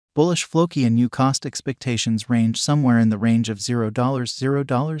Bullish Floki and cost expectations range somewhere in the range of $0,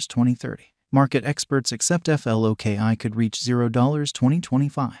 2030. Market experts accept FLOKI could reach $0,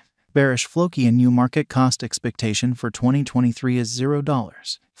 2025. Bearish Floki and market cost expectation for 2023 is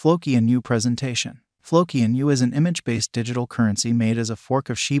 $0. Floki and presentation. Floki and is an image-based digital currency made as a fork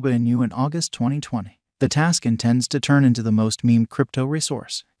of Shiba Inu in August 2020. The task intends to turn into the most memed crypto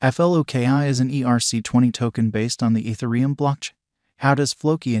resource. FLOKI is an ERC20 token based on the Ethereum blockchain. How does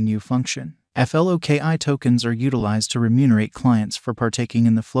Floki and function? FLOKI tokens are utilized to remunerate clients for partaking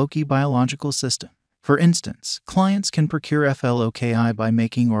in the Floki biological system. For instance, clients can procure FLOKI by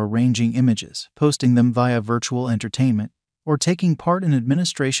making or arranging images, posting them via virtual entertainment, or taking part in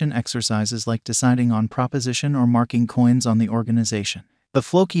administration exercises like deciding on proposition or marking coins on the organization. The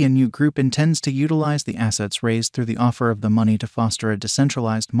Floki and group intends to utilize the assets raised through the offer of the money to foster a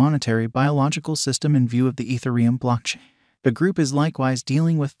decentralized monetary biological system in view of the Ethereum blockchain. The group is likewise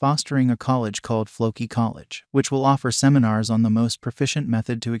dealing with fostering a college called Floki College, which will offer seminars on the most proficient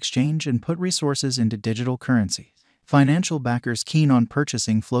method to exchange and put resources into digital currencies. Financial backers keen on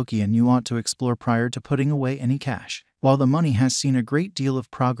purchasing Floki and ought to explore prior to putting away any cash. While the money has seen a great deal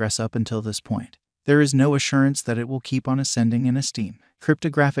of progress up until this point, there is no assurance that it will keep on ascending in esteem.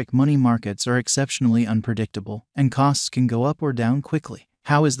 Cryptographic money markets are exceptionally unpredictable, and costs can go up or down quickly.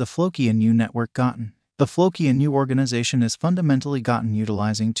 How is the Floki and network gotten? The Floki and organization is fundamentally gotten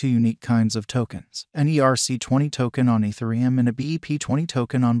utilizing two unique kinds of tokens, an ERC20 token on Ethereum and a BEP20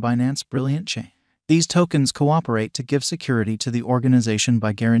 token on Binance Brilliant Chain. These tokens cooperate to give security to the organization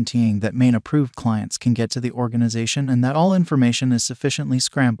by guaranteeing that main approved clients can get to the organization and that all information is sufficiently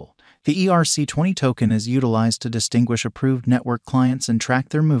scrambled. The ERC20 token is utilized to distinguish approved network clients and track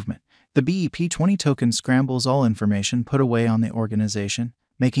their movement. The BEP20 token scrambles all information put away on the organization,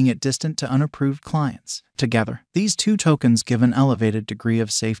 making it distant to unapproved clients. Together, these two tokens give an elevated degree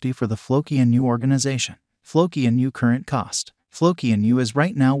of safety for the Floki and organization. Floki and current cost. Floki and is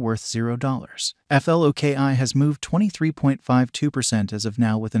right now worth $0. FLOKI has moved 23.52% as of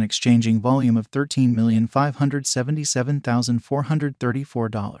now with an exchanging volume of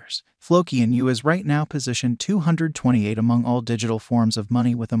 $13,577,434. Floki and is right now positioned 228 among all digital forms of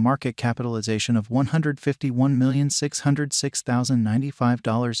money with a market capitalization of $151,606,095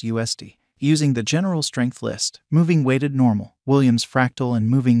 USD. Using the general strength list, moving weighted normal, Williams fractal and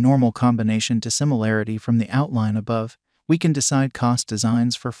moving normal combination to similarity from the outline above, we can decide cost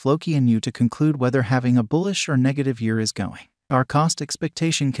designs for Floki and to conclude whether having a bullish or negative year is going. Our cost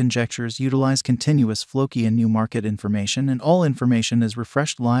expectation conjectures utilize continuous Floki and market information, and all information is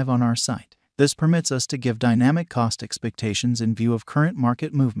refreshed live on our site. This permits us to give dynamic cost expectations in view of current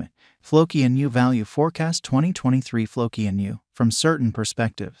market movement. Floki and value forecast 2023. Floki and from certain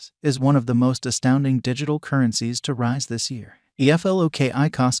perspectives, is one of the most astounding digital currencies to rise this year. The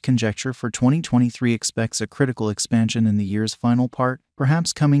FLOKI cost conjecture for 2023 expects a critical expansion in the year's final part,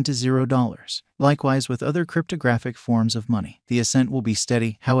 perhaps coming to $0. Likewise with other cryptographic forms of money, the ascent will be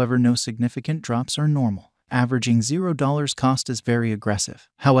steady, however no significant drops are normal. Averaging $0 cost is very aggressive,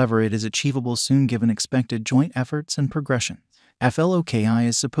 however it is achievable soon given expected joint efforts and progression. FLOKI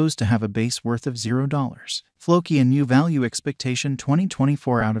is supposed to have a base worth of $0. Floki and value expectation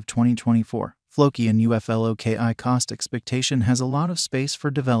 2024 out of 2024. Floki and FLOKI cost expectation has a lot of space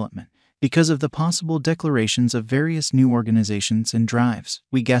for development. Because of the possible declarations of various new organizations and drives,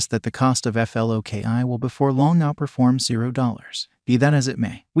 we guess that the cost of FLOKI will before long outperform $0. Be that as it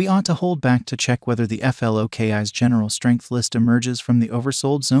may, we ought to hold back to check whether the FLOKI's general strength list emerges from the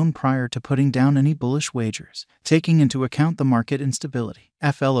oversold zone prior to putting down any bullish wagers. Taking into account the market instability,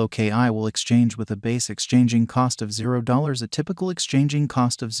 FLOKI will exchange with a base exchanging cost of $0, a typical exchanging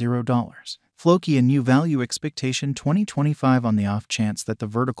cost of $0. Floki and value expectation 2025 on the off chance that the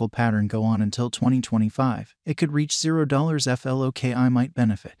vertical pattern go on until 2025, it could reach $0. FLOKI might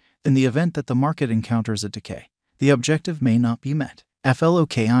benefit. In the event that the market encounters a decay, the objective may not be met.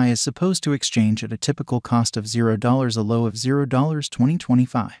 FLOKI is supposed to exchange at a typical cost of $0, a low of $0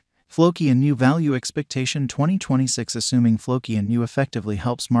 2025. Floki and value expectation 2026 assuming Floki and effectively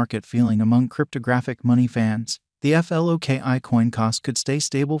helps market feeling among cryptographic money fans. The FLOKI coin cost could stay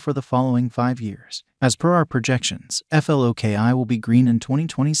stable for the following 5 years. As per our projections, FLOKI will be green in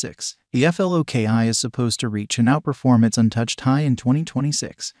 2026. The FLOKI is supposed to reach and outperform its untouched high in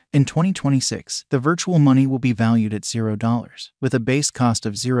 2026. In 2026, the virtual money will be valued at $0, with a base cost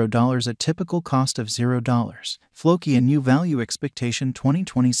of $0, a typical cost of $0. Floki and value expectation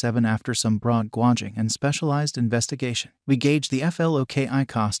 2027 after some broad gauging and specialized investigation. We gauge the FLOKI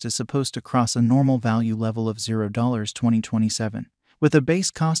cost is supposed to cross a normal value level of $0 2027, with a base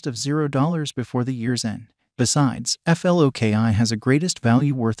cost of $0 before the year's end. Besides, FLOKI has a greatest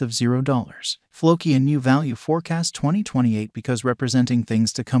value worth of $0. Floki and New Value Forecast 2028 because representing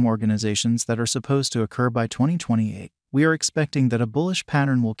things to come organizations that are supposed to occur by 2028. We are expecting that a bullish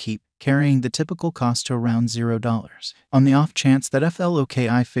pattern will keep carrying the typical cost to around $0. On the off chance that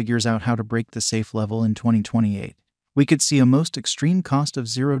FLOKI figures out how to break the safe level in 2028, we could see a most extreme cost of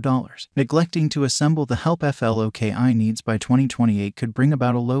 $0. Neglecting to assemble the help FLOKI needs by 2028 could bring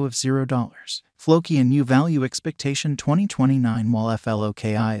about a low of $0. Floki and New Value Expectation 2029. While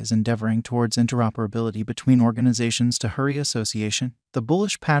FLOKI is endeavoring towards interoperability between organizations to hurry association, the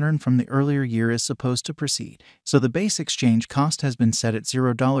bullish pattern from the earlier year is supposed to proceed. So the base exchange cost has been set at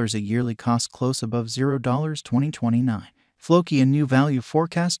 $0, a yearly cost close above $0 2029. Floki and New Value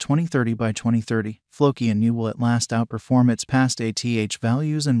Forecast 2030 by 2030. Floki and New will at last outperform its past ATH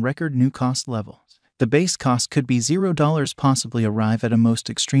values and record new cost levels. The base cost could be $0, possibly arrive at a most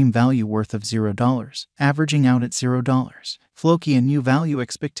extreme value worth of $0, averaging out at $0. Floki and New Value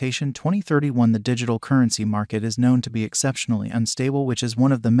Expectation 2031. The digital currency market is known to be exceptionally unstable, which is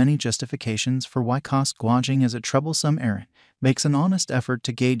one of the many justifications for why cost gouging is a troublesome errand, makes an honest effort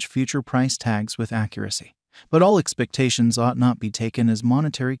to gauge future price tags with accuracy. But all expectations ought not be taken as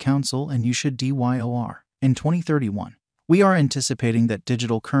monetary counsel, and you should DYOR. In 2031, we are anticipating that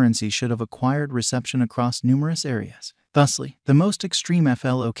digital currency should have acquired reception across numerous areas. Thusly, the most extreme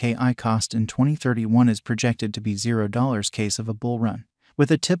FLOKI cost in 2031 is projected to be $0 case of a bull run,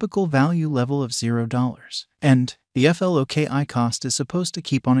 with a typical value level of $0. And the FLOKI cost is supposed to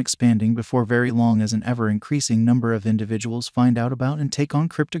keep on expanding before very long as an ever-increasing number of individuals find out about and take on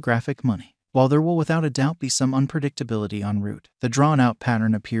cryptographic money. While there will without a doubt be some unpredictability en route, the drawn-out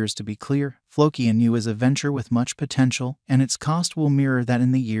pattern appears to be clear. Floki and New is a venture with much potential, and its cost will mirror that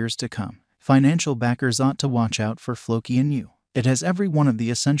in the years to come. Financial backers ought to watch out for Floki and New. It has every one of the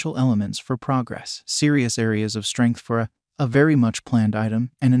essential elements for progress, serious areas of strength for a very much planned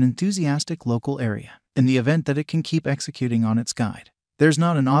item, and an enthusiastic local area. In the event that it can keep executing on its guide, there's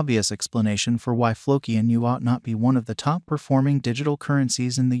not an obvious explanation for why Floki and New ought not be one of the top-performing digital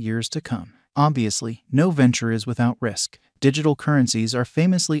currencies in the years to come. Obviously, no venture is without risk. Digital currencies are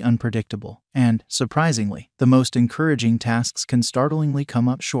famously unpredictable, and, surprisingly, the most encouraging tasks can startlingly come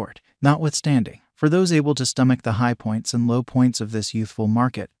up short. Notwithstanding, for those able to stomach the high points and low points of this youthful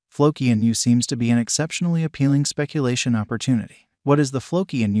market, Floki and New seems to be an exceptionally appealing speculation opportunity. What is the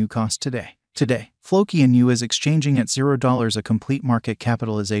Floki and New cost today? Today, Floki and New is exchanging at $0, a complete market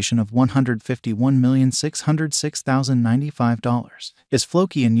capitalization of $151,606,095. Is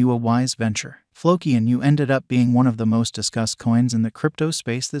Floki and New a wise venture? Floki and New ended up being one of the most discussed coins in the crypto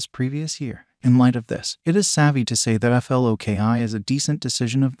space this previous year. In light of this, it is savvy to say that FLOKI is a decent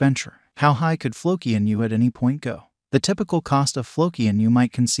decision of venture. How high could Floki and New at any point go? The typical cost of Floki and New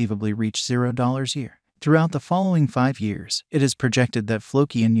might conceivably reach $0 a year. Throughout the following 5 years, it is projected that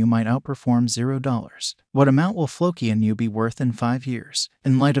Floki and New might outperform $0. What amount will Floki and New be worth in 5 years?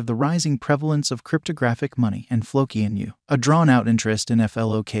 In light of the rising prevalence of cryptographic money and Floki and New, a drawn-out interest in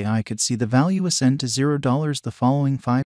FLOKI could see the value ascend to $0 the following 5